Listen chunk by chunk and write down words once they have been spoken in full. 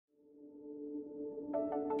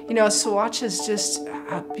You know, Saguache is just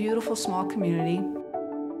a beautiful small community.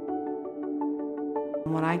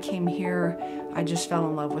 When I came here, I just fell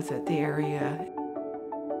in love with it, the area.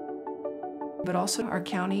 But also our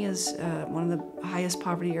county is one of the highest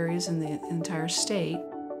poverty areas in the entire state.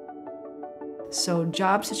 So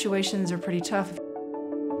job situations are pretty tough.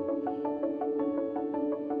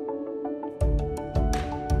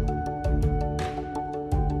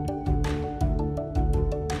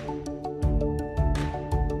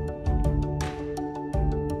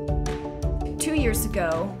 Two years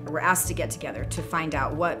ago, we were asked to get together to find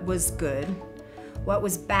out what was good, what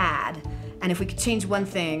was bad, and if we could change one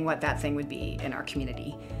thing, what that thing would be in our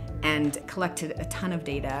community. And collected a ton of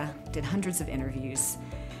data, did hundreds of interviews,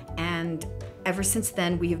 and ever since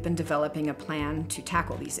then we have been developing a plan to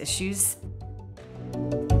tackle these issues.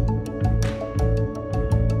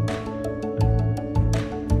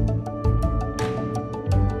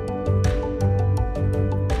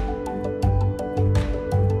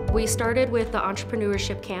 We started with the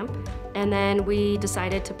entrepreneurship camp, and then we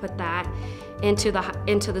decided to put that into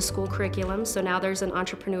the school curriculum. So now there's an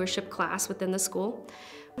entrepreneurship class within the school.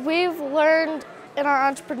 We've learned in our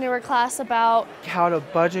entrepreneur class about how to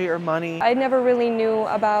budget your money. I never really knew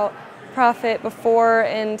about profit before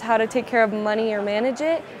and how to take care of money or manage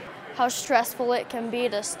it. how stressful it can be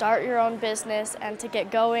to start your own business and to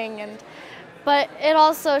get going. But it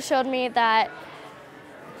also showed me that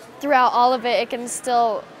throughout all of it, it can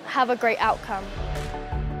still have a great outcome.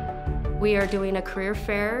 We are doing a career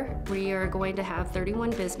fair. We are going to have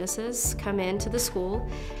 31 businesses come into the school,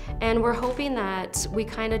 and we're hoping that we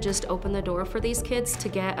kind of just open the door for these kids to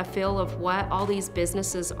get a feel of what all these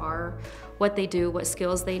businesses are, what they do, what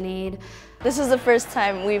skills they need. This is the first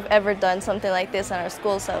time we've ever done something like this in our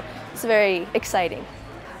school, so it's very exciting.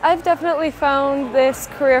 I've definitely found this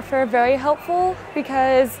career fair very helpful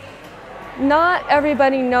because not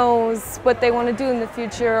everybody knows what they want to do in the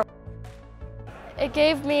future. It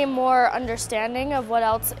gave me more understanding of what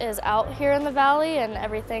else is out here in the valley and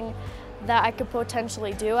everything that I could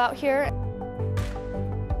potentially do out here.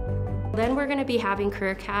 Then we're going to be having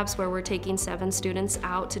career cabs where we're taking 7 students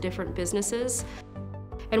out to different businesses.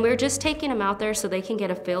 And we're just taking them out there so they can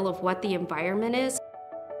get a feel of what the environment is.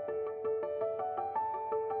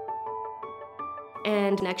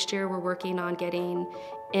 And next year we're working on getting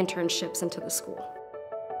internships into the school.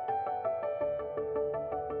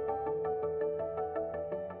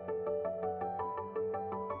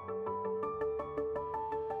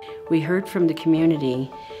 We heard from the community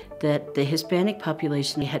that the Hispanic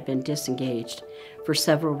population had been disengaged for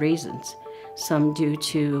several reasons. Some due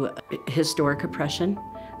to historic oppression,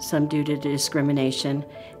 some due to discrimination,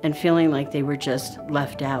 and feeling like they were just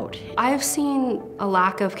left out. I've seen a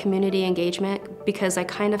lack of community engagement because I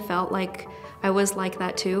kind of felt like I was like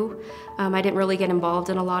that too. I didn't really get involved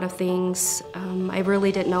in a lot of things. I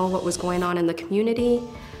really didn't know what was going on in the community.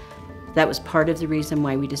 That was part of the reason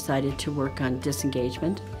why we decided to work on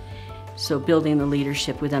disengagement. So building the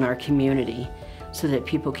leadership within our community so that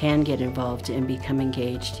people can get involved and become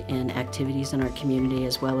engaged in activities in our community,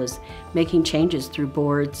 as well as making changes through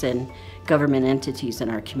boards and government entities in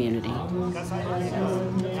our community.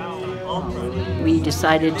 We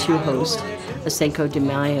decided to host a Cinco de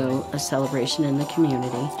Mayo celebration in the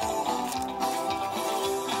community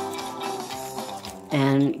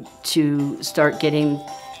and to start getting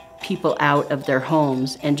people out of their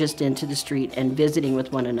homes and just into the street and visiting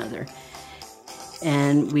with one another.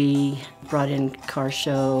 And we brought in car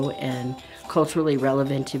show and culturally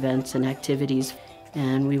relevant events and activities,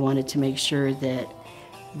 and we wanted to make sure that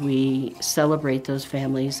we celebrate those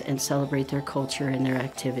families and celebrate their culture and their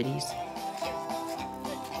activities.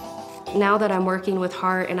 Now that I'm working with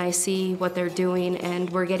Heart and I see what they're doing and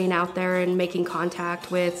we're getting out there and making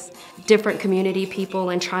contact with different community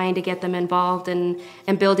people and trying to get them involved and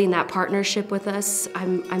building that partnership with us,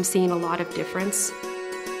 I'm seeing a lot of difference.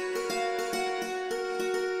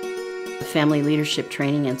 The Family Leadership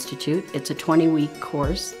Training Institute, it's a 20-week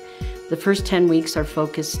course. The first 10 weeks are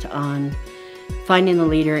focused on finding the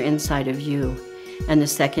leader inside of you, and the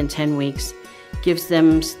second 10 weeks gives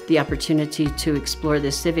them the opportunity to explore the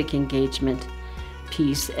civic engagement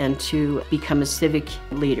piece and to become a civic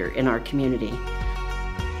leader in our community.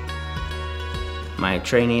 My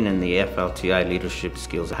training and the FLTI leadership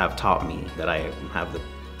skills have taught me that I have the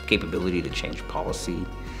capability to change policy,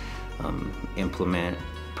 implement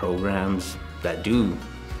programs that do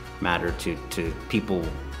matter to people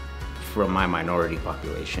from my minority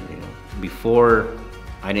population. You know, before,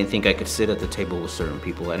 I didn't think I could sit at the table with certain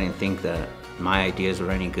people. I didn't think that my ideas were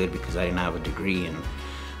any good because I didn't have a degree in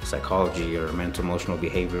psychology or mental emotional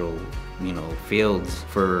behavioral, fields.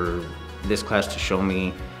 For this class to show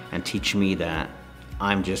me and teach me that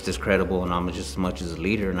I'm just as credible and I'm just as much as a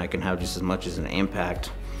leader and I can have just as much as an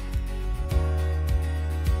impact.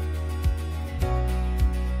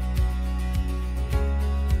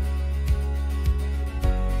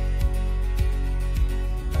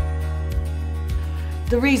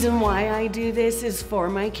 The reason why I do this is for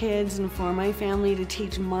my kids and for my family, to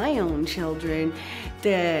teach my own children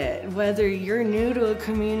that whether you're new to a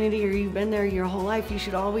community or you've been there your whole life, you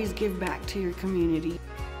should always give back to your community.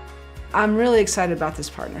 I'm really excited about this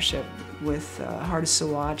partnership with Heart of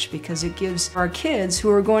Saguache because it gives our kids who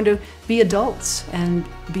are going to be adults and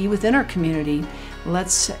be within our community,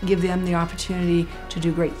 let's give them the opportunity to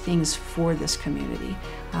do great things for this community,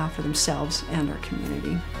 for themselves and our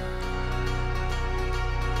community.